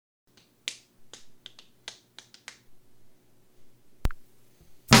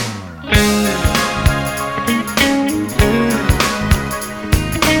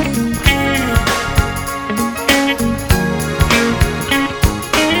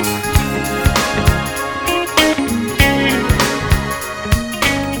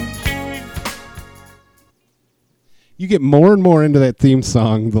get more and more into that theme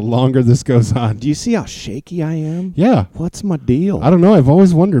song the longer this goes on. Do you see how shaky I am? Yeah. What's my deal? I don't know. I've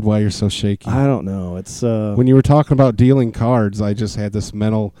always wondered why you're so shaky. I don't know. It's When you were talking about dealing cards, I just had this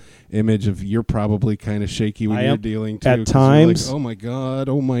mental image of you're probably kind of shaky when you're dealing too. At times. Like,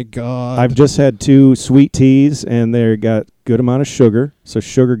 oh my God. I've just had 2 sweet teas, and they got good amount of sugar, so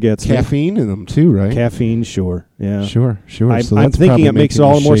sugar gets caffeine in them too, right? Caffeine, sure. Yeah. Sure. So I'm thinking it makes it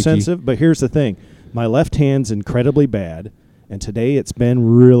all the more shaky. sensitive, but here's the thing. My left hand's incredibly bad, and today it's been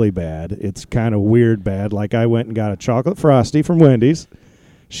really bad. It's kind of weird bad. Like I went and got a chocolate Frosty from Wendy's.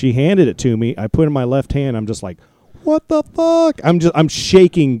 She handed it to me. I put it in my left hand. I'm just like, what the fuck? I'm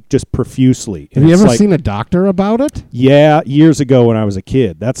shaking just profusely. Have you ever seen a doctor about it? Yeah, years ago when I was a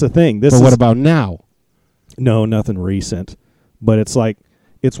kid. That's the thing. But what about now? No, nothing recent. But it's like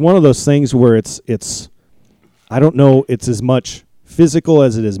it's one of those things where it's I don't know, it's as much physical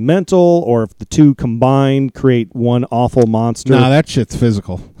as it is mental, or if the two combined create one awful monster. Nah, that shit's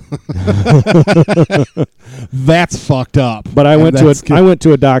physical. That's fucked up. But I went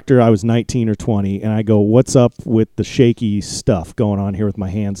to a doctor. I was 19 or 20, and I go, "What's up with the shaky stuff going on here with my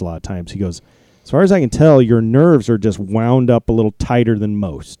hands?" A lot of times, he goes, "As far as I can tell, your nerves are just wound up a little tighter than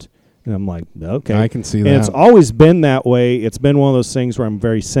most." And I'm like, "Okay, I can see that." And it's always been that way. It's been one of those things where I'm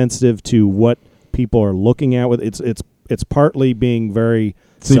very sensitive to what people are looking at. With it's partly being very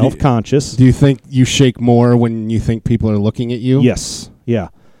self-conscious. Do you think you shake more when you think people are looking at you? Yes. Yeah.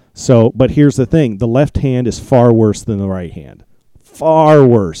 So, but here's the thing. The left hand is far worse than the right hand. Far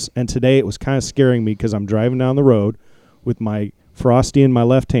worse. And today it was kind of scaring me because I'm driving down the road with my Frosty in my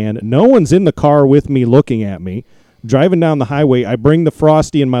left hand. No one's in the car with me looking at me. Driving down the highway, I bring the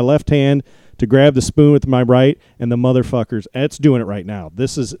Frosty in my left hand to grab the spoon with my right, and the motherfuckers, it's doing it right now.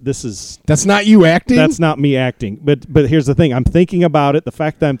 This is That's not you acting? That's not me acting. But here's the thing. I'm thinking about it. The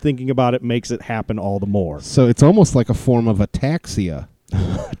fact that I'm thinking about it makes it happen all the more. So it's almost like a form of ataxia.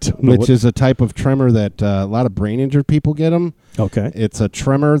 Which is a type of tremor that a lot of brain injured people get them. Okay. It's a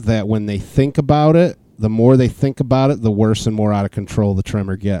tremor that when they think about it, the more they think about it, the worse and more out of control the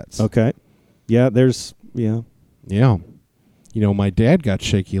tremor gets. Okay. Yeah, Yeah. You know, my dad got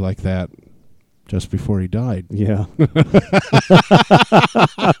shaky like that just before he died. Yeah.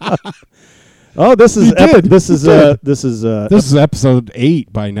 Oh, this is episode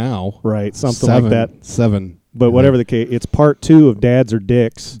 8 by now. Right, something 7, like that. 7. But whatever the case, it's part 2 of Dads or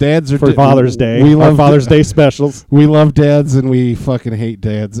Dicks. Dads are for Father's Day. We love Father's Day specials. We love dads and we fucking hate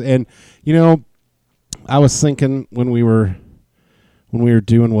dads. And you know, I was thinking when we were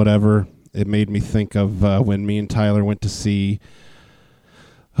doing whatever, it made me think of when me and Tyler went to see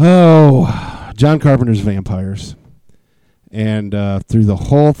John Carpenter's Vampires. And through the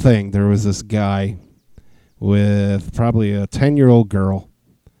whole thing, there was this guy with probably a 10-year-old girl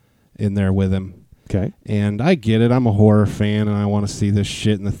in there with him. Okay. And I get it. I'm a horror fan, and I want to see this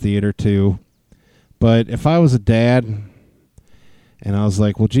shit in the theater, too. But if I was a dad, and I was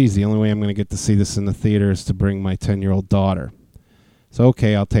like, well, geez, the only way I'm going to get to see this in the theater is to bring my 10-year-old daughter. So,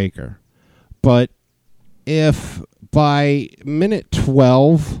 okay, I'll take her. But if by minute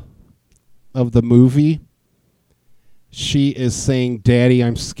 12 of the movie, she is saying, Daddy,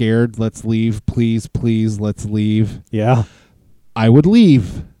 I'm scared. Let's leave. Please, please, let's leave. Yeah. I would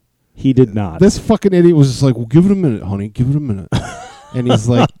leave. He did not. This fucking idiot was just like, well, give it a minute, honey. Give it a minute. And he's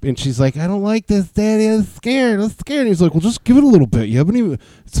like, and she's like, I don't like this, Daddy. I'm scared. And he's like, well, just give it a little bit. You haven't even,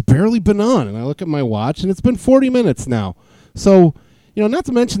 it's barely been on. And I look at my watch, and it's been 40 minutes now. So, you know, not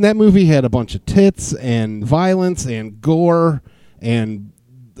to mention that movie had a bunch of tits and violence and gore and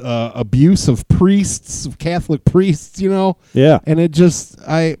abuse of priests, of Catholic priests, you know? Yeah. And it just,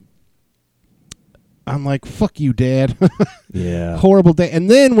 I'm like, fuck you, Dad. Yeah. Horrible day. And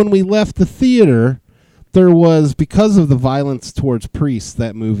then when we left the theater, there was, because of the violence towards priests,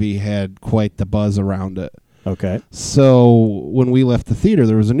 that movie had quite the buzz around it. Okay. So when we left the theater,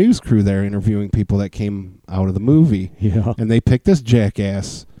 there was a news crew there interviewing people that came out of the movie. Yeah. And they picked this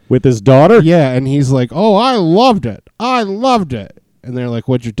jackass. With his daughter? Yeah, and he's like, oh, I loved it. I loved it. And they're like,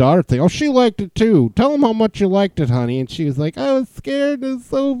 what'd your daughter think? Oh, she liked it too. Tell them how much you liked it, honey. And she was like, I was scared. There's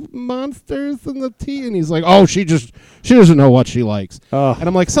so monsters in the tea. And he's like, oh, she doesn't know what she likes. And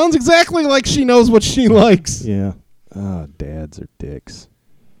I'm like, sounds exactly like she knows what she likes. Yeah. Dads are dicks.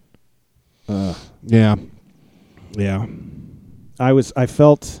 Yeah. Yeah. I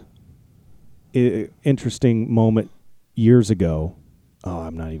felt interesting moment years ago. Oh,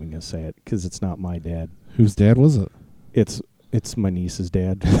 I'm not even going to say it because it's not my dad. Whose dad was it? It's my niece's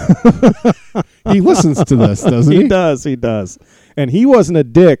dad. He listens to this, doesn't he? He does. And he wasn't a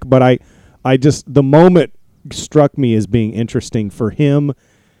dick, but I just, the moment struck me as being interesting for him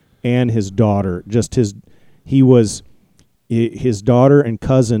and his daughter. He was his daughter and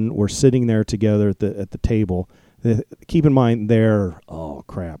cousin were sitting there together at the table. Keep in mind they're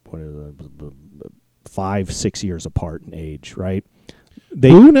 5-6 years apart in age, right?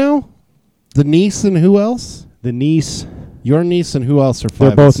 Who now? The niece and who else? The niece. Your niece and who else are 5?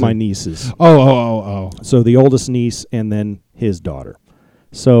 They're both my nieces. Oh. So the oldest niece and then his daughter.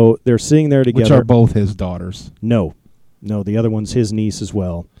 So they're sitting there together. Which are both his daughters. No, the other one's his niece as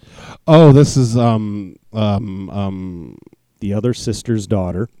well. Oh, this is the other sister's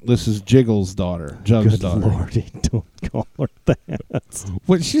daughter. This is Jiggle's daughter. Jug's Good daughter. Lordy, don't call her that.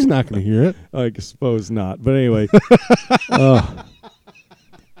 What? She's not going to hear it. I suppose not. But anyway,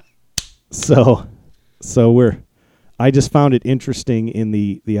 so I just found it interesting in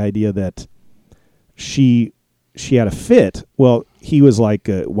the idea that she had a fit. Well, he was like,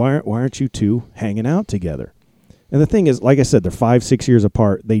 why aren't you two hanging out together? And the thing is, like I said, they're 5-6 years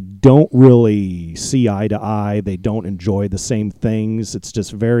apart. They don't really see eye to eye. They don't enjoy the same things. It's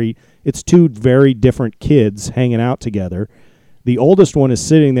just it's two very different kids hanging out together. The oldest one is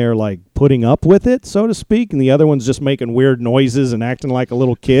sitting there like putting up with it, so to speak, and the other one's just making weird noises and acting like a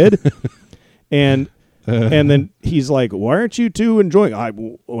little kid. and then he's like, why aren't you two enjoying?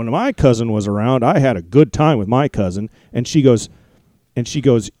 When my cousin was around, I had a good time with my cousin. And she goes,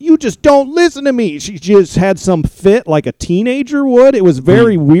 you just don't listen to me. She just had some fit like a teenager would. It was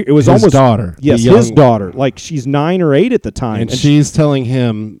very weird. It was his almost daughter. Yes, his daughter. Like she's 9 or 8 at the time. And she's telling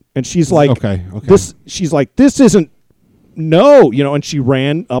him. And she's like, okay. She's like, this isn't. No, and she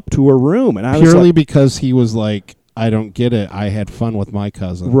ran up to her room, and I was purely like, because he was like, I don't get it. I had fun with my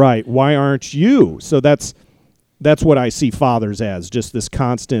cousin. Right. Why aren't you? So that's what I see fathers as, just this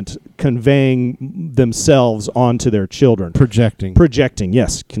constant conveying themselves onto their children. Projecting,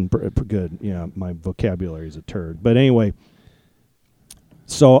 yes. Good. Yeah, my vocabulary is a turd. But anyway,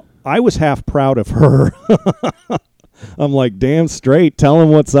 so I was half proud of her. I'm like, damn straight, tell him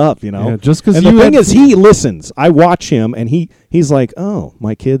what's up, Yeah, just because. And the thing is, he listens. I watch him, and he's like, oh,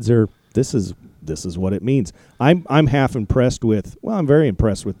 my kids are. This is what it means. I'm half impressed with. Well, I'm very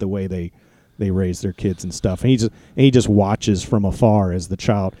impressed with the way they raise their kids and stuff. And he just watches from afar as the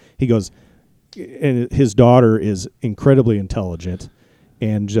child. He goes, and his daughter is incredibly intelligent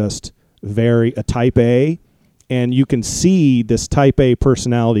and just a type A, and you can see this type A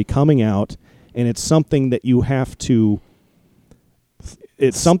personality coming out, and it's something that you have to.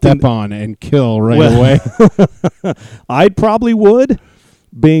 It's something step on and kill away. I probably would.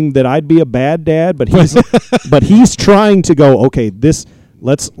 Being that I'd be a bad dad, but he's trying to go, okay, let's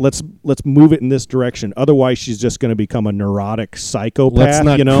move it in this direction. Otherwise, she's just going to become a neurotic psychopath. Let's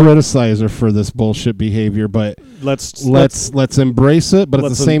not criticize her for this bullshit behavior, but let's embrace it. But at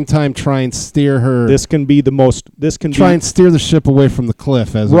the same time, try and steer her. Try and steer the ship away from the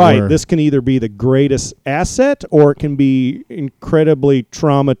cliff, as right. it were. This can either be the greatest asset, or it can be incredibly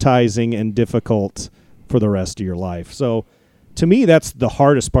traumatizing and difficult for the rest of your life. So. To me, that's the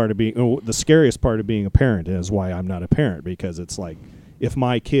hardest part of the scariest part of being a parent, is why I'm not a parent, because it's like, if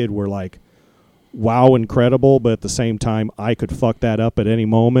my kid were like, wow, incredible, but at the same time, I could fuck that up at any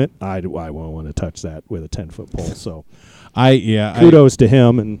moment, I won't want to touch that with a 10-foot pole. So, kudos to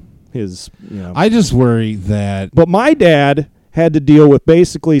him and his, I just worry that. But my dad had to deal with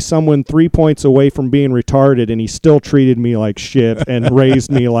basically someone 3 points away from being retarded, and he still treated me like shit and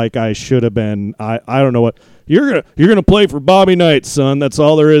raised me like I should have been. I don't know what. You're gonna play for Bobby Knight, son. That's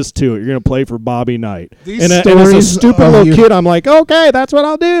all there is to it. You're gonna play for Bobby Knight. And as a stupid little kid, I'm like, okay, that's what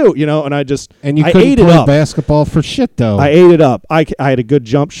I'll do. And I just and you I couldn't ate it play up. Basketball for shit though. I ate it up. I had a good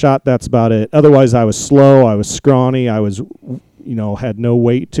jump shot. That's about it. Otherwise, I was slow. I was scrawny. I was, had no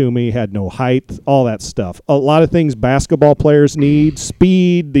weight to me. Had no height. All that stuff. A lot of things basketball players need: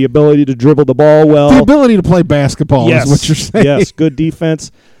 speed, the ability to dribble the ball well, the ability to play basketball. Yes. Is what you're saying. Yes, good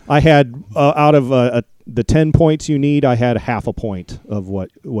defense. I had out of the 10 points you need, I had half a point of what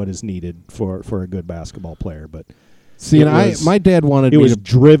is needed for a good basketball player. But see, my dad wanted me to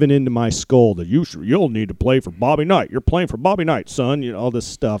driven into my skull that you'll need to play for Bobby Knight. You're playing for Bobby Knight, son. All this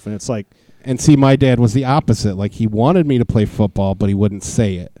stuff, and it's like. And see, my dad was the opposite. Like, he wanted me to play football, but he wouldn't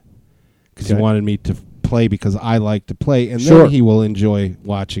say it because he wanted me to play because I like to play, and then he will enjoy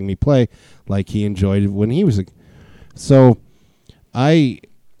watching me play, like he enjoyed when he was a. So, I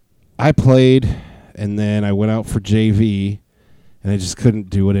played. And then I went out for JV, and I just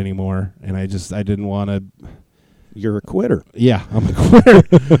couldn't do it anymore. And I didn't want to. You're a quitter. Yeah, I'm a quitter.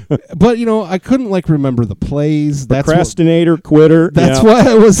 But I couldn't remember the plays. Procrastinator, quitter. That's why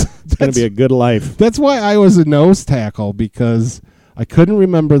I was. It's gonna be a good life. That's why I was a nose tackle, because I couldn't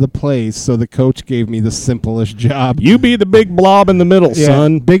remember the plays, so the coach gave me the simplest job. You be the big blob in the middle,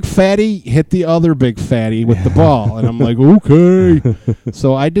 son. Big fatty hit the other big fatty with the ball. And I'm like, okay.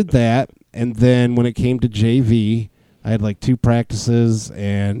 So I did that. And then when it came to JV, I had like 2 practices,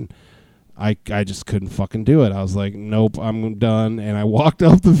 and I just couldn't fucking do it. I was like, nope, I'm done. And I walked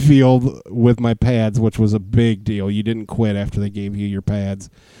off the field with my pads, which was a big deal. You didn't quit after they gave you your pads.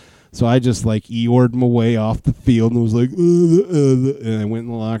 So I just like Eeyore'd my way off the field and was like, and I went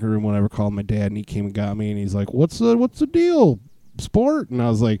in the locker room, whatever, called my dad, and he came and got me, and he's like, what's the deal, sport? And I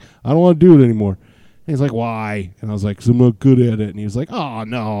was like, I don't want to do it anymore. And he's like, why? And I was like, 'cause I'm not good at it. And he was like, oh,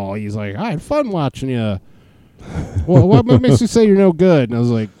 no. He's like, I had fun watching you. Well, what makes you say you're no good? And I was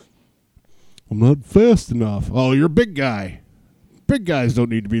like, I'm not fast enough. Oh, you're a big guy. Big guys don't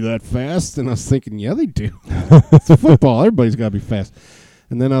need to be that fast. And I was thinking, yeah, they do. It's football. Everybody's got to be fast.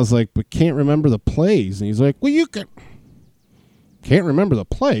 And then I was like, but can't remember the plays. And he's like, well, you can't remember the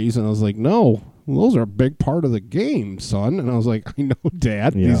plays. And I was like, no, those are a big part of the game, son. And I was like, I know,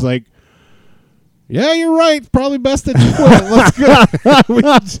 Dad. And he's like, yeah, you're right. It's probably best that you quit.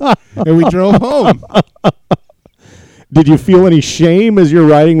 Let's go. And we drove home. Did you feel any shame as you're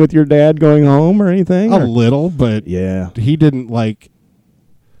riding with your dad going home or anything? A little, but yeah, he didn't like.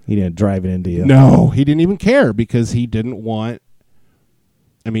 He didn't drive it into you. No, he didn't even care because he didn't want.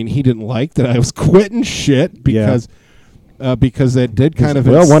 I mean, he didn't like that I was quitting shit because it did kind of.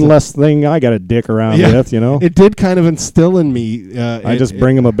 Well, one less thing I got to dick around with, you know. It did kind of instill in me. I just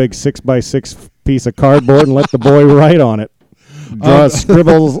bring him a big 6x6 piece of cardboard and let the boy write on it. Draw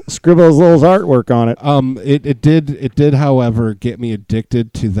scribbles little artwork on it. It did, however, get me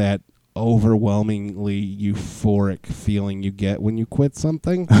addicted to that overwhelmingly euphoric feeling you get when you quit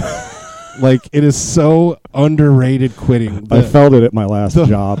something. Like, it is so underrated quitting. I felt it at my last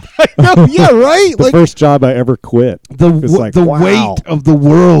job. No, yeah, right. The first job I ever quit. The weight of the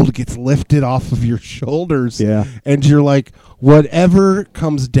world gets lifted off of your shoulders. Yeah, and you're like, whatever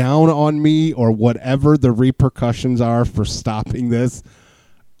comes down on me or whatever the repercussions are for stopping this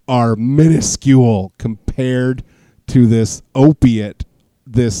are minuscule compared to this opiate,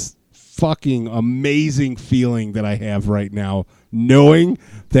 this fucking amazing feeling that I have right now, knowing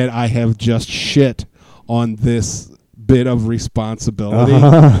that I have just shit on this bit of responsibility,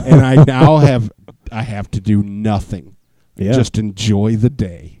 and I now have to do nothing, just enjoy the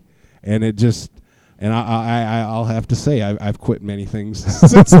day, and it just. And I'll have to say I've quit many things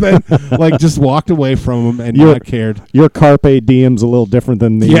since then. Like, just walked away from them and not cared. Your carpe diem's a little different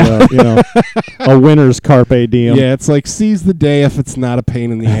than the a winner's carpe diem. Yeah, it's like seize the day if it's not a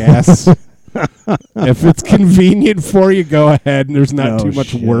pain in the ass. If it's convenient for you, go ahead. And there's not too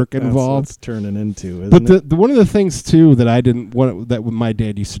much work involved. That's turning into. But the one of the things too that I didn't want that my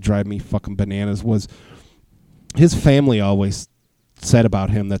dad used to drive me fucking bananas was his family always said about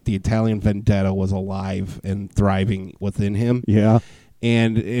him that the Italian vendetta was alive and thriving within him. Yeah.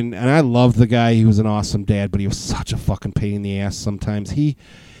 And I loved the guy. He was an awesome dad, but he was such a fucking pain in the ass sometimes. The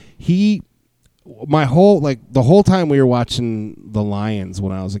whole time we were watching The Lions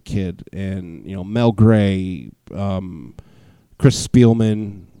when I was a kid, and Mel Gray, Chris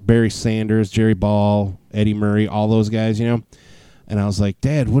Spielman, Barry Sanders, Jerry Ball, Eddie Murray, all those guys, And I was like,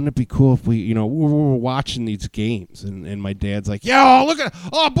 Dad, wouldn't it be cool if we were watching these games? And my dad's like, look at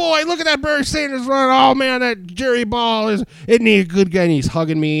that Barry Sanders running. Oh, man, that Jerry Ball, isn't he a good guy? And he's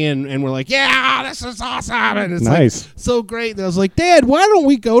hugging me, and we're like, yeah, this is awesome. And it's nice. Like, so great. And I was like, Dad, why don't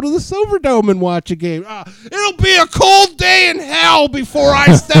we go to the Silverdome and watch a game? It'll be a cold day in hell before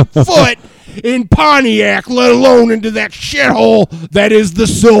I step foot in Pontiac, let alone into that shithole that is the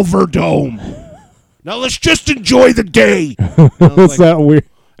Silverdome. Now let's just enjoy the day. What's that weird?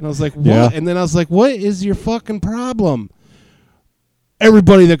 And I was like, what? Yeah. And then I was like, what is your fucking problem?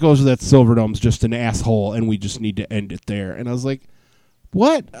 Everybody that goes to that Silverdome's just an asshole, and we just need to end it there. And I was like,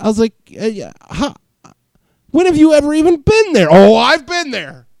 what? I was like, when have you ever even been there? Oh, I've been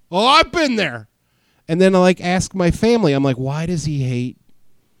there. And then I ask my family, I'm like, why does he hate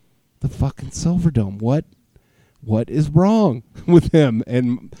the fucking Silverdome? What is wrong with him?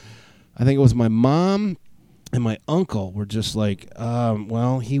 And I think it was my mom and my uncle were just like,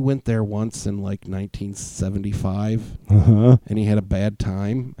 well, he went there once in 1975, and he had a bad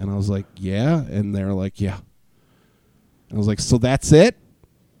time. And I was like, yeah. And they're like, yeah. And I was like, so that's it?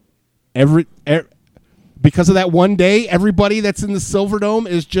 Because of that one day, everybody that's in the Silverdome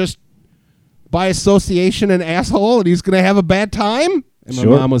is just by association an asshole, and he's going to have a bad time? And my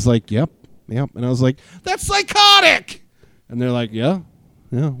mom was like, yep. And I was like, that's psychotic. And they're like, yeah,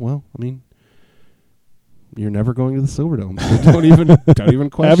 well, I mean, you're never going to the Silverdome. So don't even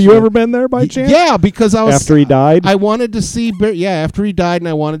question. Have you it. ever been there by chance? Yeah, because I was After he died? I wanted to see after he died, and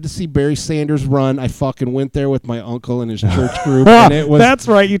I wanted to see Barry Sanders run. I fucking went there with my uncle and his church group, and it was That's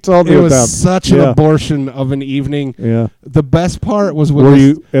right. You told me it about was such an abortion of an evening. Yeah. The best part was when Were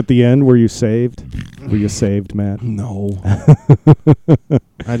you at the end? Were you saved? Were you saved, Matt? No.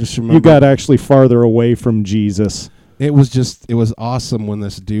 I just remember You got actually farther away from Jesus. it was awesome when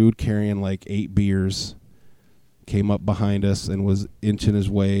this dude carrying like 8 beers came up behind us and was inching his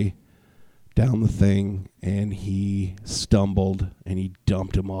way down the thing, and he stumbled and he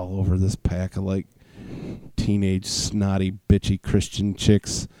dumped him all over this pack of like teenage snotty bitchy Christian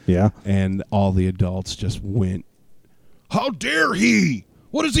chicks, Yeah. and all the adults just went, "How dare he?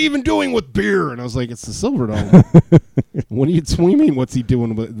 What is he even doing with beer?" And I was like, "It's the Silverdome." What do you mean? What's he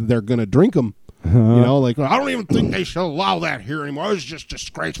doing? They're gonna drink them. You know, like, I don't even think they should allow that here anymore. It's just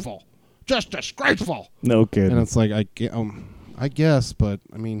disgraceful. Just disgraceful. No kidding. And it's like, I guess, but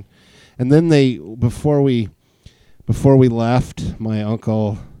I mean, and then before we left, my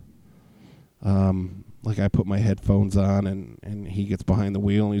uncle, like I put my headphones on and he gets behind the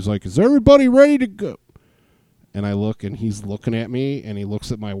wheel and he's like, "Is everybody ready to go?" And I look and he's looking at me and he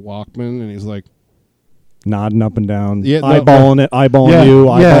looks at my Walkman and he's like, nodding up and down, Yeah, no, eyeballing it, eyeballing yeah, you,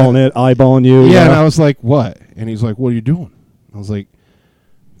 yeah. eyeballing it, eyeballing you. yeah. And I was like, "What?" And he's like, "What are you doing?" I was like,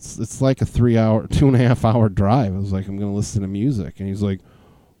 it's like a 2.5 hour drive. I was like, "I'm going to listen to music." And he's like,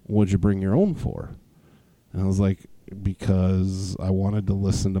 "What'd you bring your own for?" And I was like, "Because I wanted to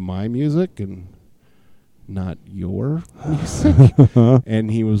listen to my music and not your music."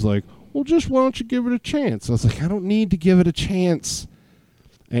 And he was like, "Well, just why don't you give it a chance?" I was like, "I don't need to give it a chance."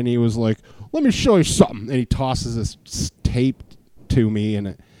 And he was like, "Let me show you something." And he tosses this tape to me, and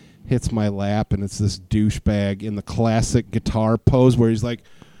it hits my lap, and it's this douchebag in the classic guitar pose where he's like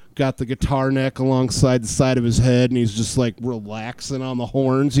got the guitar neck alongside the side of his head, and he's just like relaxing on the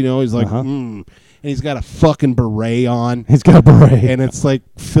horns, you know. He's like, and he's got a fucking beret on. He's got a beret. And it's like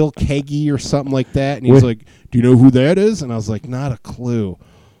Phil Kagi or something like that. And he's like, "Do you know who that is?" And I was like, "Not a clue."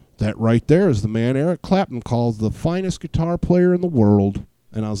 "That right there is the man Eric Clapton calls the finest guitar player in the world."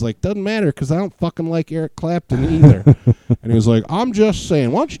 And I was like, "Doesn't matter, because I don't fucking like Eric Clapton either." And he was like, "I'm just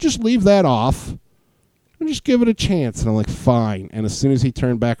saying, why don't you just leave that off and just give it a chance?" And I'm like, "Fine." And as soon as he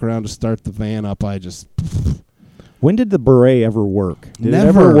turned back around to start the van up, I just... When did the beret ever work? Did Never.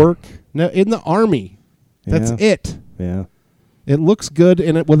 it ever work? No, in the Army. That's it. Yeah. It looks good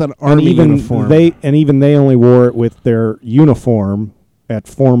in it with an Army uniform. Even they only wore it with their uniform at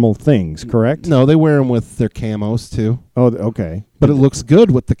formal things, correct? No, they wear them with their camos too. Oh, okay. But it looks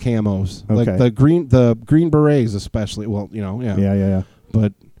good with the camos, Okay. like the green berets, especially. Well, you know, yeah. Yeah.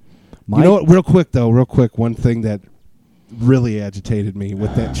 But you know what? Real quick. One thing that really agitated me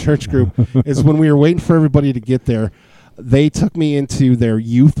with that church group is when we were waiting for everybody to get there. They took me into their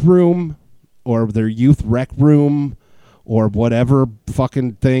youth room or their youth rec room or whatever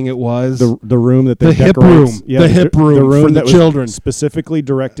fucking thing it was. The room that they the hip decorate. room, Yeah, the hip room for the that was children specifically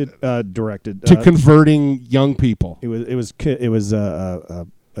directed to converting young people. It was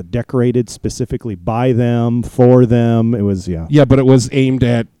decorated specifically by them, for them. It was Yeah, but it was aimed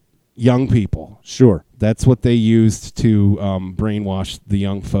at young people. Sure. That's what they used to brainwash the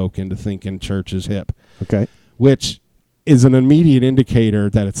young folk into thinking church is hip. Okay. Which is an immediate indicator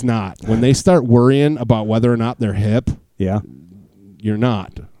that it's not. When they start worrying about whether or not they're hip, you're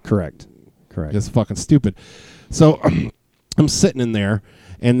not. Correct. It's fucking stupid. So I'm sitting in there,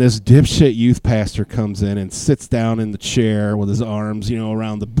 and this dipshit youth pastor comes in and sits down in the chair with his arms,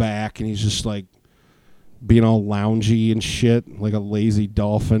 around the back, and he's just like being all loungy and shit, like a lazy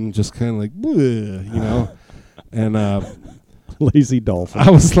dolphin, just kind of like, bleh, And lazy dolphin. I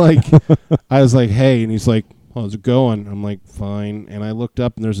was like, "Hey," and he's like, "How's it going?" I'm like, "Fine." And I looked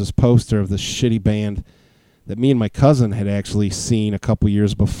up, and there's this poster of this shitty band that me and my cousin had actually seen a couple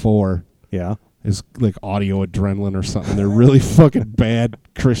years before. Yeah. It's like Audio Adrenaline or something. They're really fucking bad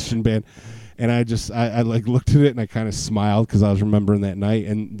Christian band. And I like looked at it and I kind of smiled because I was remembering that night.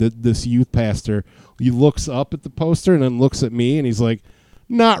 And this youth pastor, he looks up at the poster and then looks at me and he's like,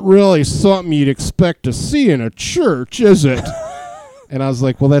 "Not really something you'd expect to see in a church, is it?" And I was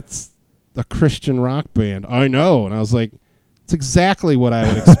like, "Well, that's a Christian rock band." "I know." And I was like, "It's exactly what I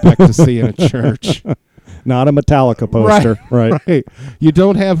would expect to see in a church." Not a Metallica poster. Right. You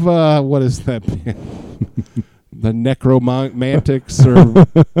don't have, what is that band? The Necromantics or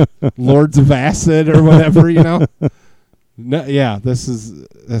Lords of Acid or whatever, No, yeah,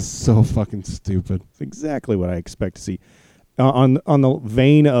 that's so fucking stupid. It's exactly what I expect to see. On the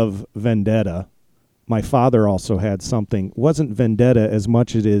vein of Vendetta, my father also had something. Wasn't Vendetta as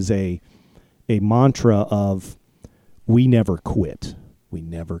much as it is a mantra of we never quit. We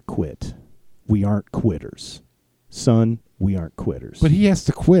never quit. We aren't quitters. Son, we aren't quitters. But he has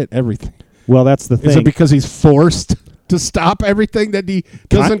to quit everything. Well, that's the thing. Is it because he's forced to stop everything that he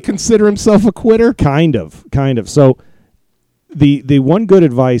doesn't consider himself a quitter? Kind of. So the one good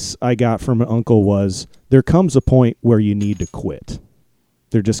advice I got from an uncle was there comes a point where you need to quit.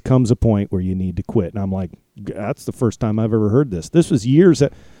 There just comes a point where you need to quit. And I'm like, that's the first time I've ever heard this. This was years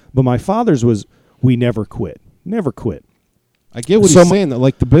but my father's was we never quit. Never quit. I get what he's saying, that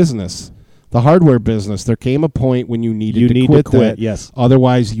like the business, the hardware business, there came a point when you needed to quit that. Yes.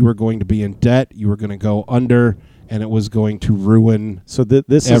 Otherwise, you were going to be in debt, you were going to go under, and it was going to ruin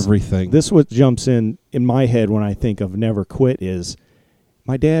everything. This what jumps in my head when I think of never quit is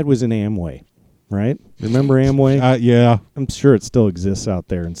my dad was in Amway, right? Remember Amway? Yeah. I'm sure it still exists out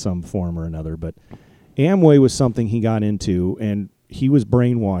there in some form or another, but Amway was something he got into, and he was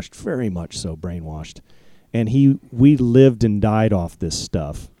brainwashed, very much so brainwashed. And we lived and died off this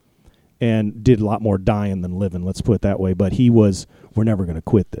stuff and did a lot more dying than living, let's put it that way. But we're never going to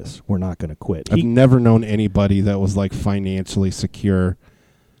quit this. We're not going to quit. I've never known anybody that was like financially secure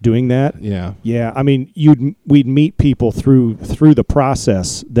doing that. Yeah. Yeah. I mean, we'd meet people through the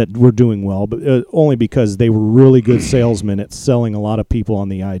process that were doing well, but only because they were really good salesmen at selling a lot of people on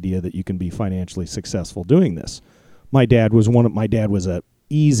the idea that you can be financially successful doing this. My dad was a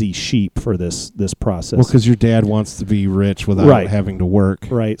easy sheep for this process. Well, because your dad wants to be rich without having to work.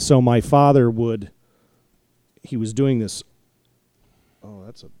 Right. So my father he was doing this. Oh,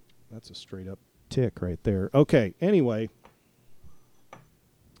 that's a straight up tick right there. Okay. Anyway.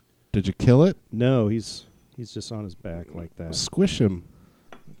 Did you kill it? No, he's just on his back like that. Squish him.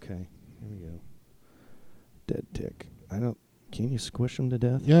 Okay. Here we go. Dead tick. Can you squish him to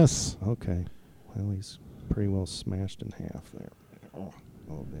death? Yes. Okay. Well, he's pretty well smashed in half there. Oh,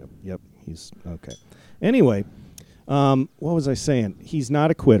 yep. He's okay. Anyway, what was I saying? He's not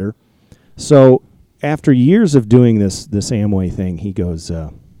a quitter. So after years of doing this Amway thing, he goes.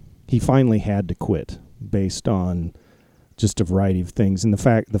 He finally had to quit based on just a variety of things, and the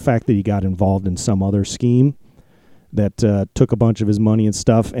fact that he got involved in some other scheme that took a bunch of his money and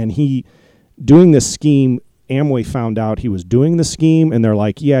stuff, and he doing this scheme. Amway found out he was doing the scheme, and they're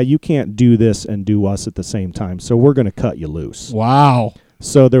like, yeah, you can't do this and do us at the same time, so we're going to cut you loose. Wow.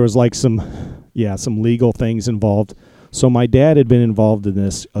 So there was like some legal things involved. So my dad had been involved in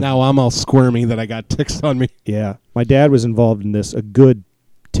this. Now I'm all squirmy that I got ticks on me. Yeah. My dad was involved in this a good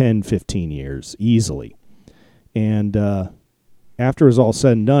 10, 15 years, easily. And after it was all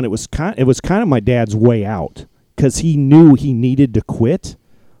said and done, it was kind of my dad's way out, because he knew he needed to quit,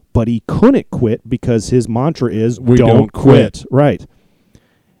 but he couldn't quit because his mantra is, we don't quit. Right.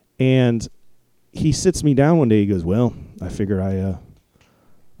 And he sits me down one day. He goes, well, I figured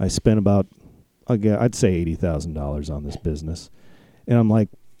I spent about, I'd say $80,000 on this business. And I'm like,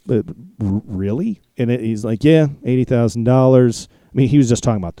 really? And he's like, yeah, $80,000. I mean, he was just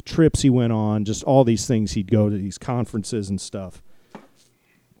talking about the trips he went on, just all these things. He'd go to these conferences and stuff.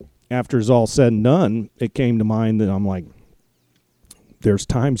 After it's all said and done, it came to mind that I'm like, there's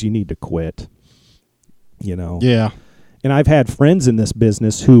times you need to quit, you know? Yeah. And I've had friends in this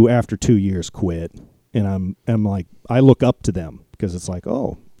business who after 2 years quit, and I'm like, I look up to them because it's like,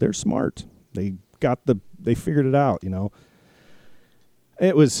 oh, they're smart. They figured it out, you know?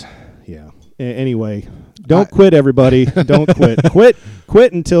 It was, yeah. Anyway, don't quit, everybody. Don't quit.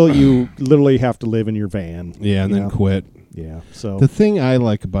 Quit until you literally have to live in your van. Yeah, and then quit. Yeah. So the thing I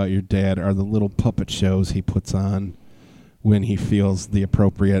like about your dad are the little puppet shows he puts on when he feels the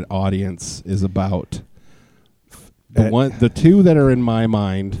appropriate audience is about. The two that are in my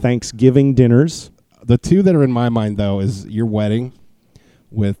mind. Thanksgiving dinners. The two that are in my mind, though, is your wedding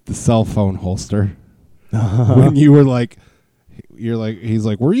with the cell phone holster. When you were like, he's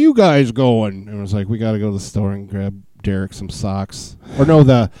like, where are you guys going? And I was like, we got to go to the store and grab Derek some socks. Or no,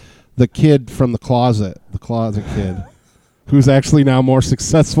 the kid from the closet kid. Who's actually now more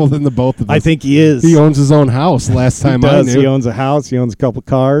successful than the both of us. I think he is. He owns his own house. Last time I knew, he owns a house. He owns a couple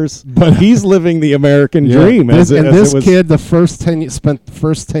cars. But he's living the American dream. This kid, spent the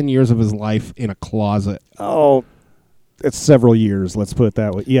first 10 years of his life in a closet. Oh, it's several years. Let's put it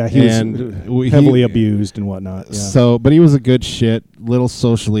that way. Yeah, he was heavily abused and whatnot. Yeah. So, but he was a good shit. Little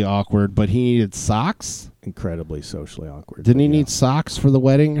socially awkward, but he needed socks. Incredibly socially awkward. Didn't he need socks for the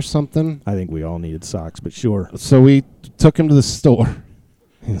wedding or something? I think we all needed socks, but sure. So we took him to the store,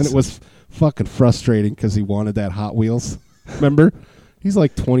 and it was fucking frustrating because he wanted that Hot Wheels. Remember? He's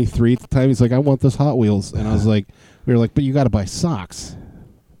like 23 at the time. He's like, I want this Hot Wheels. And I was like, we were like, but you got to buy socks.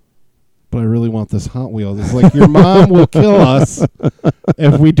 But I really want this Hot Wheels. It's like, your mom will kill us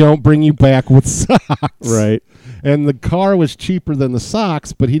if we don't bring you back with socks. Right. And the car was cheaper than the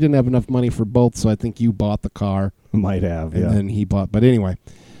socks, but he didn't have enough money for both, so I think you bought the car. Might have, And yeah. then he bought. But anyway,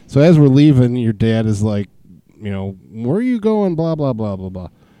 so as we're leaving, your dad is like, where are you going? Blah, blah, blah, blah, blah.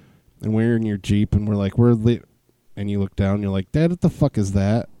 And we're in your Jeep, and we're like, and you look down, and you're like, Dad, what the fuck is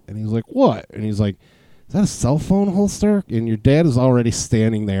that? And he's like, what? And he's like, is that a cell phone holster? And your dad is already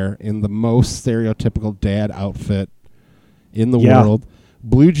standing there in the most stereotypical dad outfit in the world.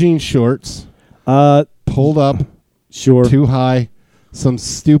 Blue jean shorts, pulled up, Sure. too high, some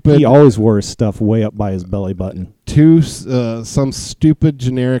stupid... He always wore his stuff way up by his belly button. Some stupid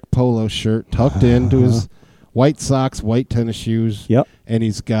generic polo shirt tucked into his white socks, white tennis shoes. Yep. And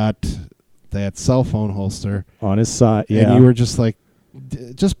he's got that cell phone holster. On his side, yeah. And you were just like,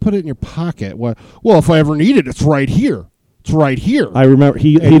 just put it in your pocket. Well, if I ever need it, it's right here. It's right here. I remember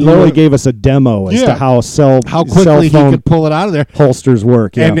he literally gave us a demo as to how quickly cell phone he could pull it out of there. holsters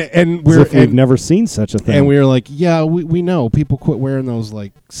work. Yeah. And we've never seen such a thing. And we were like, yeah, we know. People quit wearing those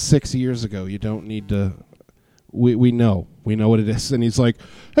like 6 years ago. You don't need to. We know. We know what it is. And he's like,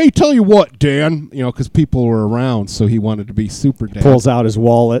 hey, tell you what, Dan. Because people were around, so he wanted to be super dad. Pulls out his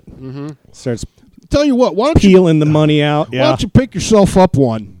wallet, starts Tell you what, why don't you peeling the money out. Why don't you pick yourself up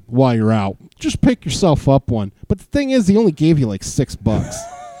one while you're out? Just pick yourself up one. But the thing is, he only gave you like $6.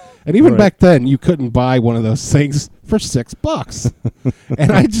 And even back then, you couldn't buy one of those things for $6.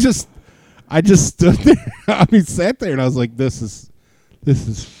 And I just stood there. Sat there, and I was like, this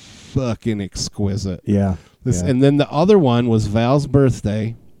is fucking exquisite. Yeah. And then the other one was Val's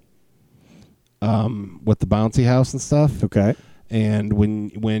birthday, with the bouncy house and stuff. Okay. And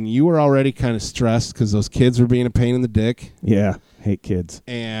when you were already kind of stressed because those kids were being a pain in the dick. Yeah, hate kids.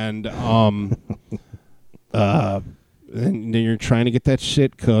 And and you're trying to get that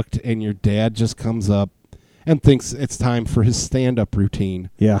shit cooked, and your dad just comes up and thinks it's time for his stand-up routine.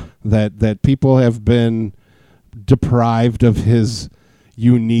 Yeah. That people have been deprived of his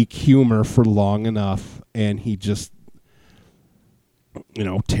unique humor for long enough, and he just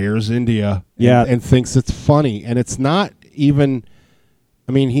tears into you and thinks it's funny. And it's not even,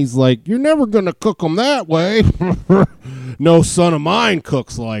 he's like, you're never going to cook them that way. No son of mine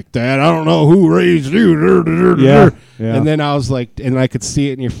cooks like that. I don't know who raised you. Yeah. And then I was like, and I could see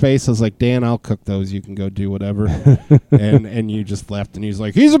it in your face. I was like, Dan, I'll cook those. You can go do whatever. and you just left, and he's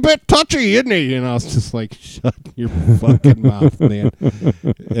like, he's a bit touchy, isn't he? And I was just like, shut your fucking mouth, man.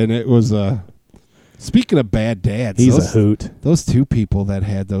 And it was speaking of bad dads, he's a hoot. Those two people that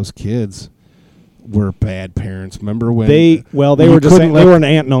had those kids were bad parents. Remember when they were just saying they were an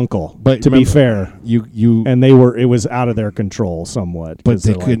aunt and uncle. But to be fair, and it was out of their control somewhat. But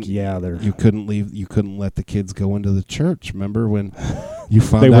they couldn't. Like, you couldn't leave. You couldn't let the kids go into the church. Remember when you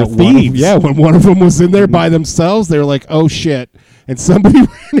found they out were thieves? When one of them was in there by themselves, they were like, "Oh shit!" And somebody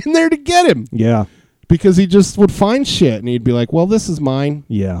ran in there to get him. Yeah. Because he just would find shit, and he'd be like, well, this is mine.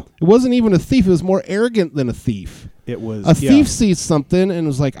 Yeah. It wasn't even a thief. It was more arrogant than a thief. It was. A thief sees something and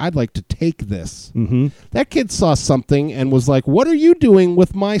was like, I'd like to take this. Mm-hmm. That kid saw something and was like, what are you doing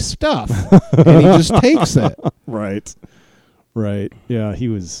with my stuff? And he just takes it. Right. Yeah, he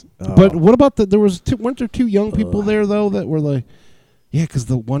was. But what about weren't there two young people there, though, that were like, yeah, because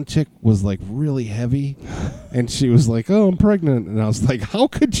the one chick was like really heavy, and she was like, "Oh, I'm pregnant," and I was like, "How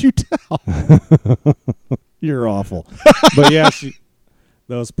could you tell?" You're awful. But yeah,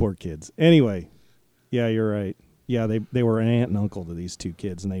 those poor kids. Anyway, yeah, you're right. Yeah, they were an aunt and uncle to these two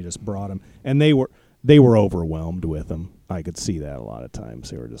kids, and they just brought them, and they were overwhelmed with them. I could see that a lot of times.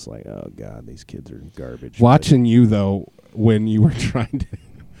 They were just like, "Oh God, these kids are garbage." Watching you though, when you were trying to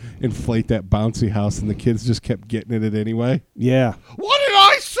inflate that bouncy house, and the kids just kept getting in it anyway. Yeah. What did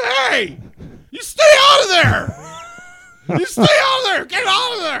I say? You stay out of there. You stay out of there. Get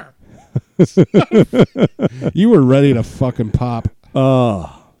out of there. You were ready to fucking pop.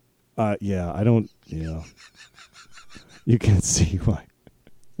 Yeah. I don't. Yeah. You can see why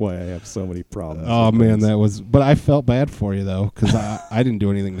I have so many problems. Oh man, that was. But I felt bad for you though, because I didn't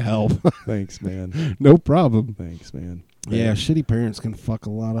do anything to help. Thanks, man. No problem. Thanks, man. Yeah, shitty parents can fuck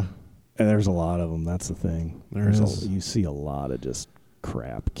a lot of. And there's a lot of them. That's the thing. You see a lot of just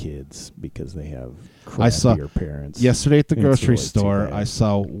crap kids because they have crappier parents. Yesterday at the grocery store, I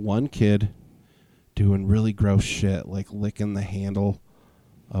saw one kid doing really gross shit, like licking the handle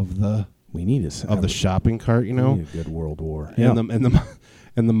of the shopping cart. You know, we need a good World War. Yeah.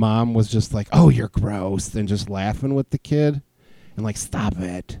 And the mom was just like, "Oh, you're gross," and just laughing with the kid, and like, "Stop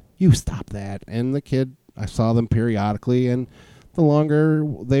it, you stop that." And the kid, I saw them periodically, and the longer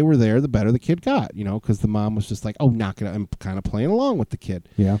they were there, the better the kid got, because the mom was just like, oh, knock it out, and kind of playing along with the kid.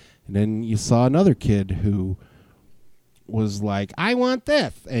 Yeah. And then you saw another kid who was like, I want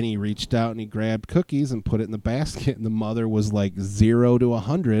this. And he reached out and he grabbed cookies and put it in the basket. And the mother was like 0 to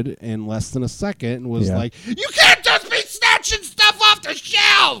 100 in less than a second and was like, you can't just be snatching stuff off the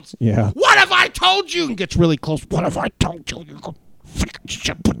shelves. Yeah. What have I told you? And gets really close. What have I told you? You go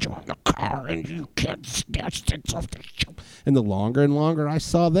put you in the car and you can't snatch things off the shelf. And the longer and longer I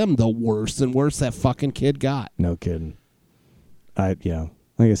saw them, the worse and worse that fucking kid got. No kidding.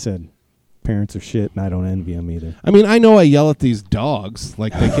 Like I said, parents are shit, and I don't envy them either. I mean, I know I yell at these dogs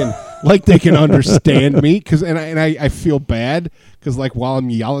like they can understand me, and I feel bad because like while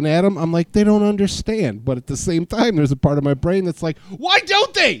I'm yelling at them, I'm like, they don't understand. But at the same time, there's a part of my brain that's like, why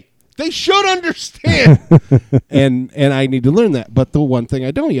don't they? They should understand. and I need to learn that. But the one thing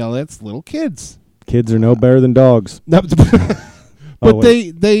I don't yell at is little kids. Kids are no better than dogs. But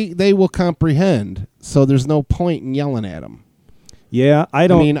they will comprehend. So there's no point in yelling at them. Yeah, I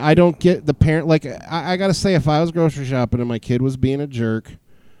don't get the parent. Like, I got to say, if I was grocery shopping and my kid was being a jerk,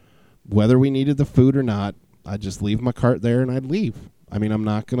 whether we needed the food or not, I'd just leave my cart there and I'd leave. I mean, I'm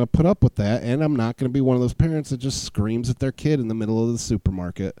not going to put up with that, and I'm not going to be one of those parents that just screams at their kid in the middle of the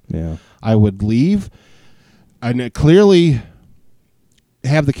supermarket. Yeah. I would leave. I clearly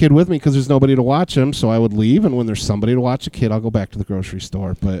have the kid with me because there's nobody to watch him, so I would leave, and when there's somebody to watch the kid, I'll go back to the grocery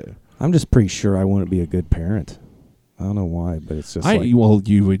store. But I'm just pretty sure I wouldn't be a good parent. I don't know why, but it's just you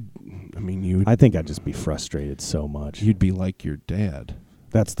would. I mean, you. I think I'd just be frustrated so much. You'd be like your dad.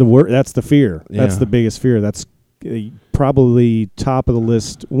 That's the word. That's the fear. Yeah. That's the biggest fear. That's probably top of the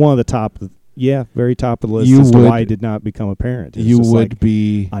list. One of the top. Very top of the list as to why I did not become a parent. It's you would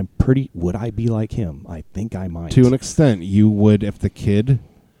be. Would I be like him? I think I might. To an extent, you would if the kid.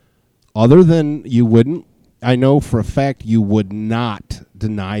 Other than you wouldn't. I know for a fact you would not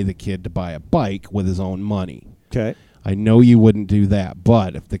deny the kid to buy a bike with his own money. Okay. I know you wouldn't do that,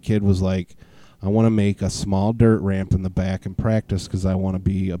 but if the kid was like, I want to make a small dirt ramp in the back and practice because I want to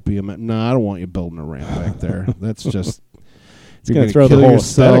be a BMX. No, I don't want you building a ramp back there. That's just... It's going to throw the whole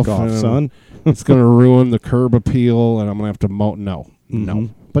aesthetic off, son. It's going to ruin the curb appeal, and I'm going to have to mow. No. Mm-hmm.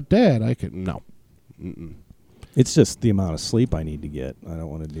 No. But, Dad, I could... No. Mm-mm. It's just the amount of sleep I need to get. I don't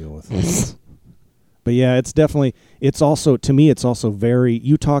want to deal with it. But, yeah, it's definitely... It's also... To me, it's also very...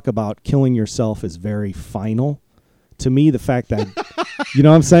 You talk about killing yourself is very final. To me, the fact that... You know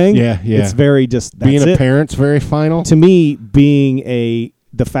what I'm saying? Yeah. It's very just... Being a parent's very final? To me, the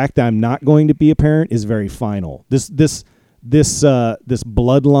fact that I'm not going to be a parent is very final. This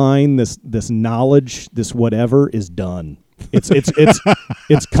bloodline, this knowledge, this whatever is done.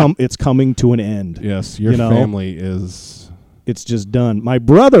 It's coming to an end. Yes, your family is... It's just done. My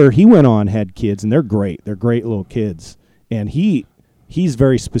brother, he went on, had kids, and they're great. They're great little kids. And he's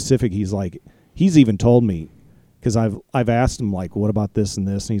very specific. He's even told me, because I've asked him, like, what about this and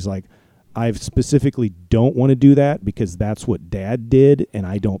this? And he's like, I specifically don't want to do that because that's what Dad did, and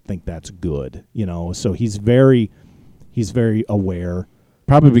I don't think that's good. So he's very aware.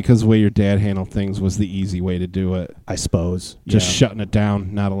 Probably because the way your dad handled things was the easy way to do it. I suppose. Just shutting it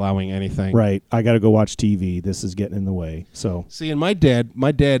down, not allowing anything. Right. I got to go watch TV. This is getting in the way. So see, and my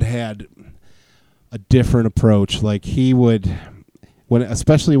dad had a different approach. Like he would,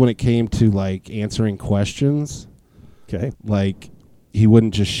 especially when it came to like answering questions. Okay. Like he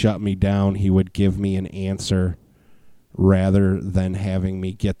wouldn't just shut me down. He would give me an answer rather than having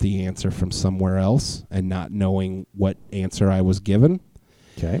me get the answer from somewhere else and not knowing what answer I was given.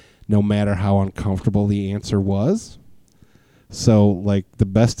 Okay. No matter how uncomfortable the answer was. So, like, the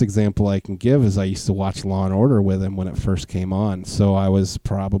best example I can give is I used to watch Law & Order with him when it first came on. So I was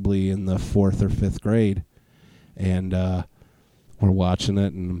probably in the 4th or 5th grade. And we're watching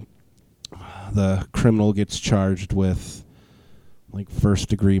it, and the criminal gets charged with, like,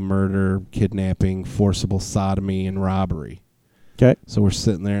 first-degree murder, kidnapping, forcible sodomy, and robbery. Okay. So we're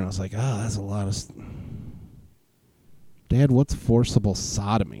sitting there, and I was like, that's a lot of... Dad, what's forcible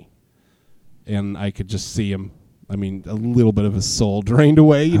sodomy? And I could just see him, a little bit of his soul drained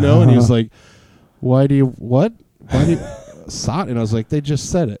away, and he was like, what? Why do you, and I was like, they just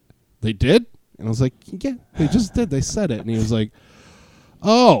said it. They did? And I was like, yeah, they just did. They said it. And he was like,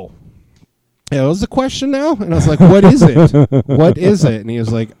 oh, yeah, that was the question now? And I was like, what is it? What is it? And he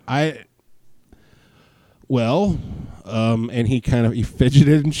was like, and he he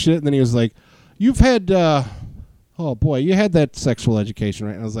fidgeted and shit. And then he was like, you've had, oh, boy, you had that sexual education,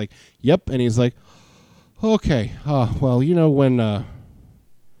 right? And I was like, yep. And he's like, okay. Well, when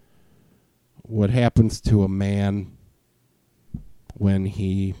what happens to a man when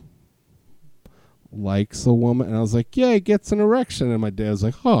he likes a woman? And I was like, yeah, he gets an erection. And my dad was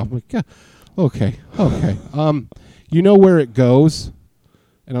like, oh my God. Okay. You know where it goes?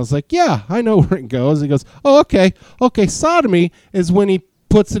 And I was like, yeah, I know where it goes. He goes, oh, okay. Sodomy is when he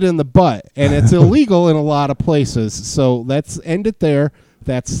puts it in the butt, and it's illegal in a lot of places. So let's end it there.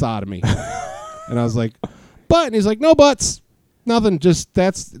 That's sodomy. And I was like, but? And he's like, no buts. Nothing. Just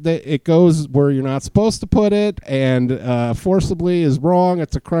it goes where you're not supposed to put it, and forcibly is wrong.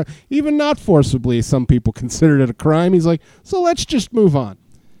 It's a crime. Even not forcibly, some people consider it a crime. He's like, so let's just move on.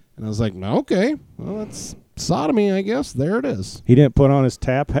 And I was like, no, okay. Well, that's sodomy, I guess. There it is. He didn't put on his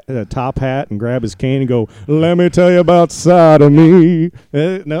top hat and grab his cane and go, let me tell you about sodomy.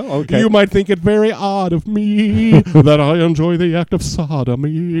 No? Okay. You might think it very odd of me that I enjoy the act of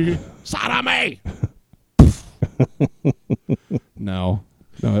sodomy. Sodomy! No,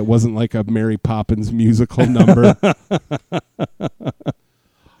 it wasn't like a Mary Poppins musical number.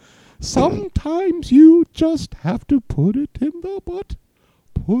 Sometimes you just have to put it in the butt.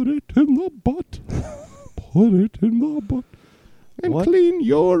 Put it in the butt. Put it in the butt. And What? clean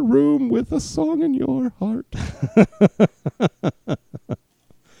your room with a song in your heart.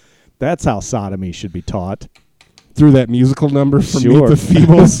 That's how sodomy should be taught. Through that musical number from Sure. Meet the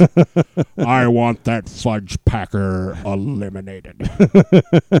Feebles. I want that fudge packer eliminated.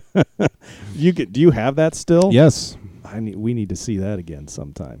 Do you have that still? Yes. We need to see that again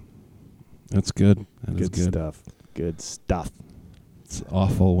sometime. That's good. That is Good stuff. Good stuff. It's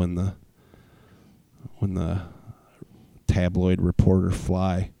awful when the tabloid reporter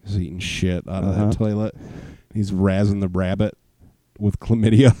Fly is eating shit out of that toilet. He's razzing the rabbit with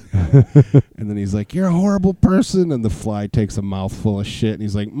chlamydia. And then he's like, you're a horrible person. And the Fly takes a mouthful of shit. And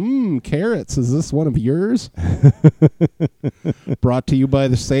he's like, carrots. Is this one of yours? Brought to you by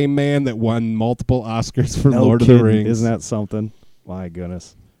the same man that won multiple Oscars for No Lord kidding. of the Rings. Isn't that something? My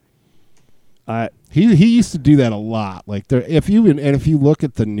goodness. He used to do that a lot. Like if you look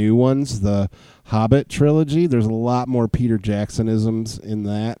at the new ones, the Hobbit trilogy, there's a lot more Peter Jacksonisms in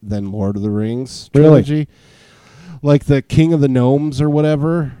that than Lord of the Rings trilogy. Really? Like the King of the Gnomes or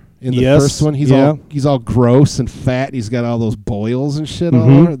whatever in the Yes, first one, he's all gross and fat. And he's got all those boils and shit all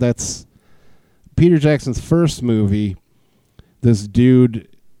over. That's Peter Jackson's first movie. This dude,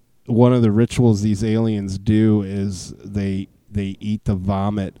 one of the rituals these aliens do is they eat the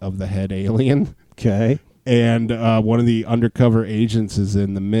vomit of the head alien. Okay. And one of the undercover agents is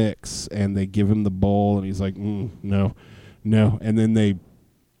in the mix, and they give him the bowl, and he's like, no. And then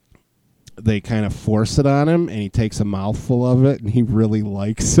they kind of force it on him, and he takes a mouthful of it, and he really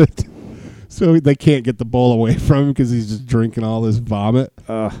likes it. So they can't get the bowl away from him because he's just drinking all this vomit.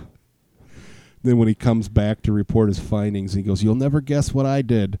 Then when he comes back to report his findings, he goes, you'll never guess what I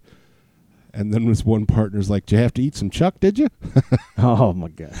did. And then his one partner's like, did you have to eat some chuck, did you? Oh, my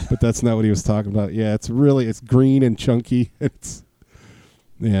God. But that's not what he was talking about. Yeah, it's green and chunky.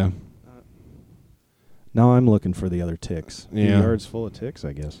 Yeah. Now I'm looking for the other ticks. Yeah. Your yard's full of ticks,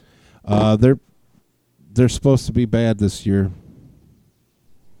 I guess. They're supposed to be bad this year.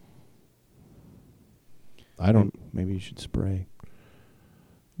 I don't. Maybe you should spray.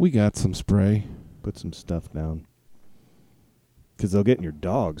 We got some spray. Put some stuff down. Because they'll get in your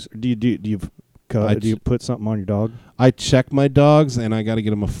dogs. Do you put something on your dog? I check my dogs, and I got to get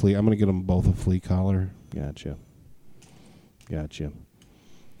them a flea. I'm going to get them both a flea collar. Gotcha.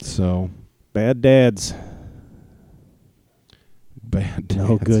 So Bad dads. bad. Dads.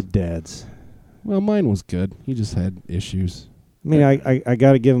 No good dads. Well, mine was good. He just had issues. I mean, I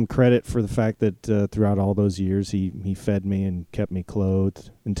got to give him credit for the fact that throughout all those years, he fed me and kept me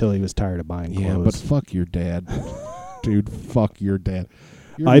clothed until he was tired of buying clothes. Yeah, but fuck your dad. Dude, fuck your dad.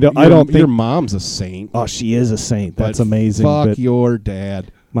 I don't think your mom's a saint. Oh, she is a saint. That's but amazing. Fuck but your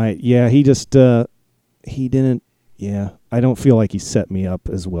dad. he just he didn't. Yeah, I don't feel like he set me up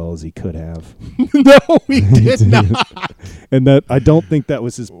as well as he could have. No, he did not. And that I don't think that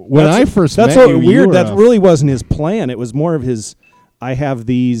was his. When I first that's met what you, weird. you That really wasn't his plan. It was more of his. I have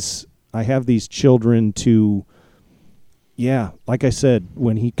these children to. Yeah, like I said,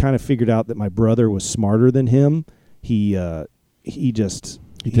 when he kind of figured out that my brother was smarter than him, he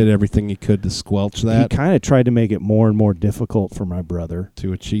did everything he could to squelch that. He kind of tried to make it more and more difficult for my brother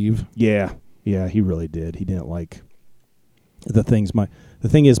to achieve. Yeah, he really did. He didn't like the things. The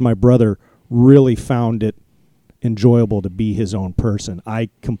thing is, my brother really found it enjoyable to be his own person. I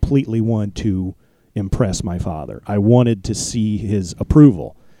completely wanted to impress my father. I wanted to see his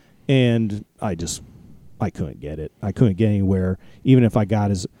approval, and I couldn't get it. I couldn't get anywhere, even if I got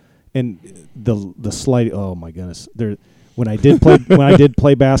his. And the slight. Oh my goodness! when I did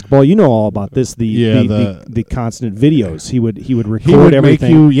play basketball, you know all about this. The constant videos. He would record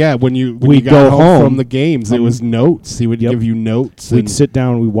everything. Make you, when you got home from the games, it was notes. He would give you notes. We'd sit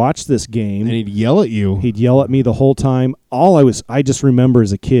down, we'd watch this game, and he'd yell at you. He'd yell at me the whole time. I just remember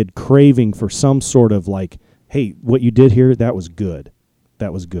as a kid craving for some sort of like, hey, what you did here, that was good.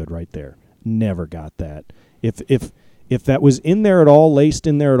 That was good right there. Never got that. If that was in there at all, laced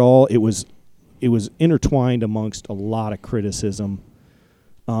in there at all, it was intertwined amongst a lot of criticism.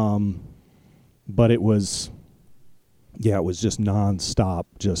 But it was just nonstop.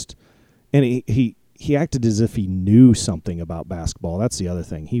 And he acted as if he knew something about basketball. That's the other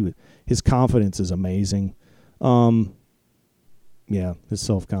thing. His confidence is amazing. His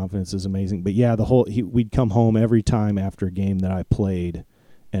self-confidence is amazing. But yeah, we'd come home every time after a game that I played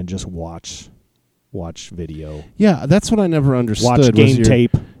and just watch video. Yeah, that's what I never understood. Watch game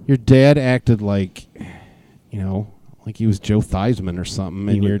tape. Your dad acted like, like he was Joe Theismann or something.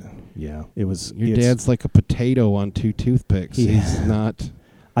 And your dad's like a potato on two toothpicks. He's not.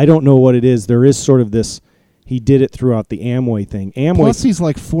 I don't know what it is. There is sort of this. He did it throughout the Amway thing. Plus, he's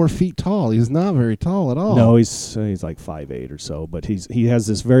like 4 feet tall. He's not very tall at all. No, he's like 5'8" or so. But he has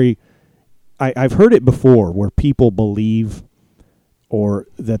this very. I've heard it before where people believe, or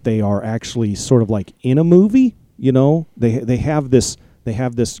that they are actually sort of like in a movie. They have this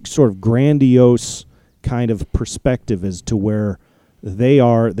sort of grandiose kind of perspective as to where they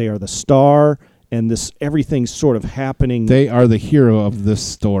are the star, and this everything's sort of happening. They are the hero of this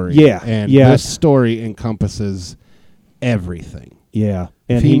story. Yeah. And this story encompasses everything. Yeah.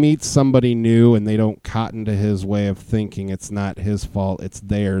 And if he meets somebody new and they don't cotton to his way of thinking, it's not his fault, it's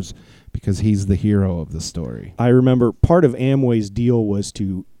theirs, because he's the hero of the story. I remember part of Amway's deal was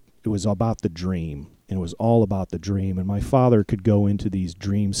it was about the dream. And it was all about the dream. And my father could go into these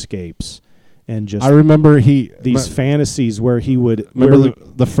dreamscapes and just. I remember fantasies where he would. Remember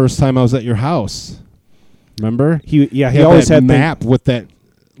the first time I was at your house? Remember? He always had map with that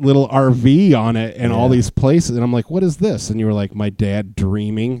little RV on it and all these places. And I'm like, what is this? And you were like, my dad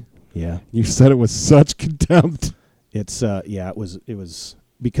dreaming. Yeah. You said it with such contempt. It's it was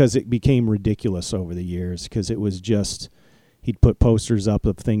because it became ridiculous over the years, because it was just. He'd put posters up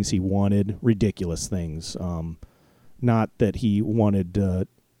of things he wanted, ridiculous things. Not that he wanted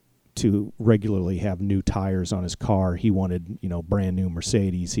to regularly have new tires on his car. He wanted, brand new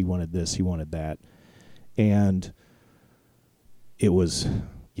Mercedes. He wanted this. He wanted that. And it was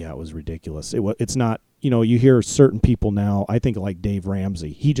ridiculous. It's not, you hear certain people now, I think like Dave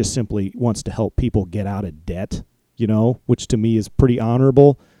Ramsey. He just simply wants to help people get out of debt, which to me is pretty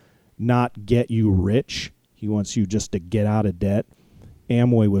honorable, not get you rich. He wants you just to get out of debt.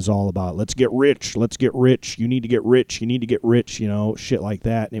 Amway was all about, let's get rich. You need to get rich. Shit like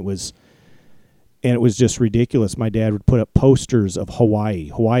that. And it was just ridiculous. My dad would put up posters of Hawaii.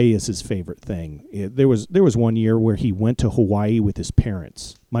 Hawaii is his favorite thing. There was one year where he went to Hawaii with his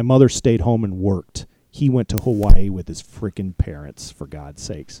parents. My mother stayed home and worked. He went to Hawaii with his freaking parents, for God's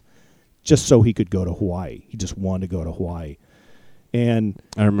sakes, just so he could go to Hawaii. He just wanted to go to Hawaii. And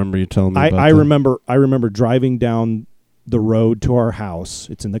I remember you telling me about I remember driving down the road to our house.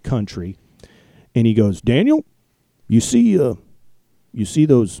 It's in the country. And he goes, "Daniel, you see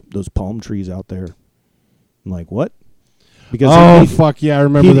those palm trees out there?" I'm like, "What?" Because I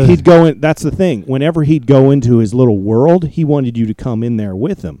remember that. He'd go in. That's the thing. Whenever he'd go into his little world, he wanted you to come in there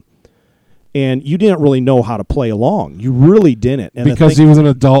with him. And you didn't really know how to play along. You really didn't. And because he was an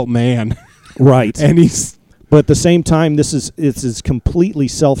adult man. Right. And but at the same time, this is completely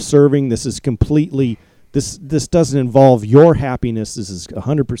self-serving. This is completely this doesn't involve your happiness. This is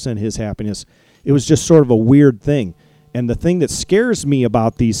 100% his happiness. It was just sort of a weird thing. And the thing that scares me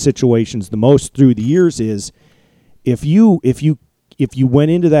about these situations the most through the years is if you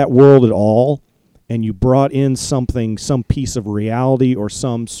went into that world at all and you brought in some piece of reality or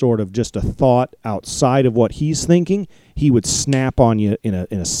some sort of just a thought outside of what he's thinking, he would snap on you in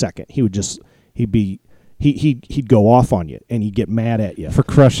a second. He'd go off on you, and he'd get mad at you for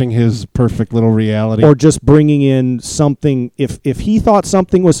crushing his perfect little reality, or just bringing in something. If he thought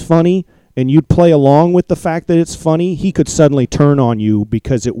something was funny and you'd play along with the fact that it's funny, he could suddenly turn on you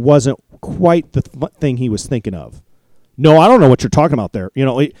because it wasn't quite the thing he was thinking of. No, I don't know what you're talking about there.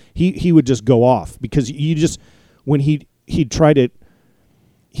 He would just go off because when he'd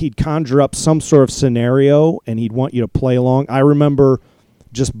conjure up some sort of scenario and he'd want you to play along. I remember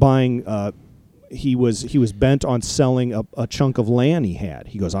just buying. He was bent on selling a chunk of land he had.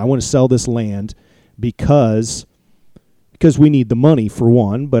 He goes, "I want to sell this land because we need the money for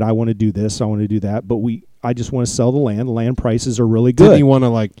one, but I want to do this, I want to do that." But I just want to sell the land. The land prices are really good. Didn't he want to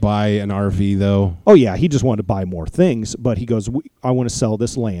like buy an RV though? Oh yeah, he just wanted to buy more things, but he goes, I want to sell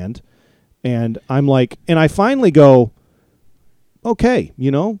this land. And I'm like, and I finally go, okay,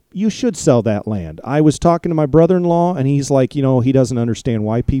 you should sell that land. I was talking to my brother-in-law, and he's like, he doesn't understand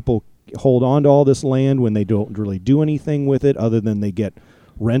why people hold on to all this land when they don't really do anything with it other than they get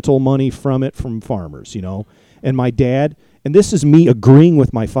rental money from it from farmers, And my dad, and this is me agreeing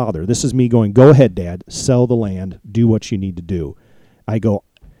with my father. This is me going, go ahead, Dad, sell the land, do what you need to do. I go,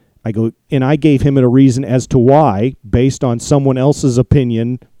 and I gave him a reason as to why, based on someone else's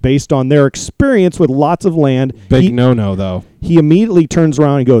opinion, based on their experience with lots of land. Big no-no, though. He immediately turns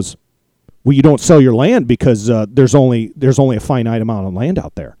around and goes, well, you don't sell your land because there's only a finite amount of land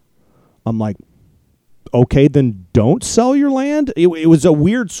out there. I'm like, okay, then don't sell your land. It was a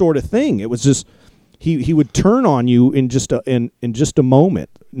weird sort of thing. It was just he would turn on you in just a moment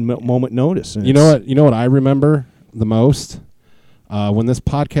notice. And You know what I remember the most? When this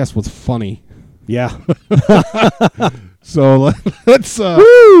podcast was funny. Yeah. So let's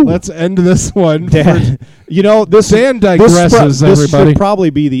end this one. Dan, Dan digresses. This everybody, should probably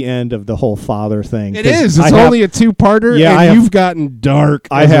be the end of the whole father thing. it is. It's only a two-parter, and you've gotten dark.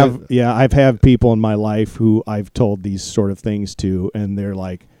 I've had people in my life who I've told these sort of things to, and they're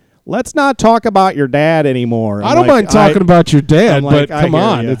like, "Let's not talk about your dad anymore." I don't mind talking about your dad, but come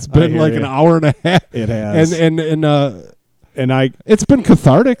on, you. It's been like an hour and a half. It has, and it's been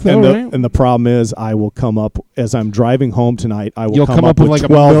cathartic though, right? And the problem is, I will come up as I'm driving home tonight. I will You'll come up with like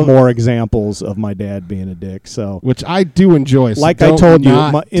 12 more examples of my dad being a dick. So, which I do enjoy. So like I told you,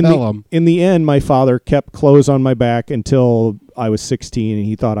 in the end, my father kept clothes on my back until I was 16, and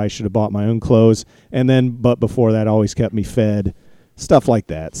he thought I should have bought my own clothes. But before that, always kept me fed, stuff like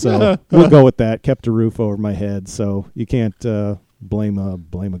that. So we'll go with that. Kept a roof over my head, so you can't blame a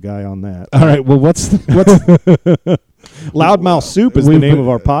guy on that. All right. Well, what's Loudmouth Soup is the name of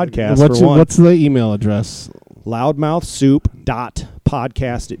our podcast. What's the email address?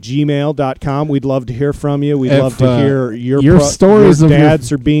 loudmouthsoup.podcast@gmail.com. We'd love to hear from you. We'd love to hear your stories your of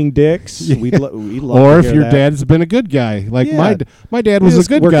dads are being dicks. Yeah. We'd love or to if hear your that. dad's been a good guy. Like my dad was a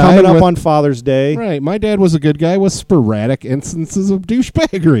good We're guy. coming up on Father's Day. Right. My dad was a good guy with sporadic instances of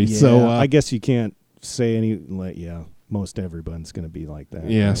douchebaggery. Yeah, so I guess you can't say any. Most everyone's going to be like that.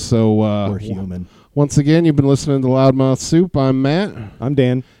 Yeah. Right? So we're human. Once again, you've been listening to Loudmouth Soup. I'm Matt. I'm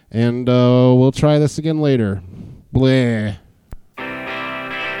Dan. And we'll try this again later. Bleh.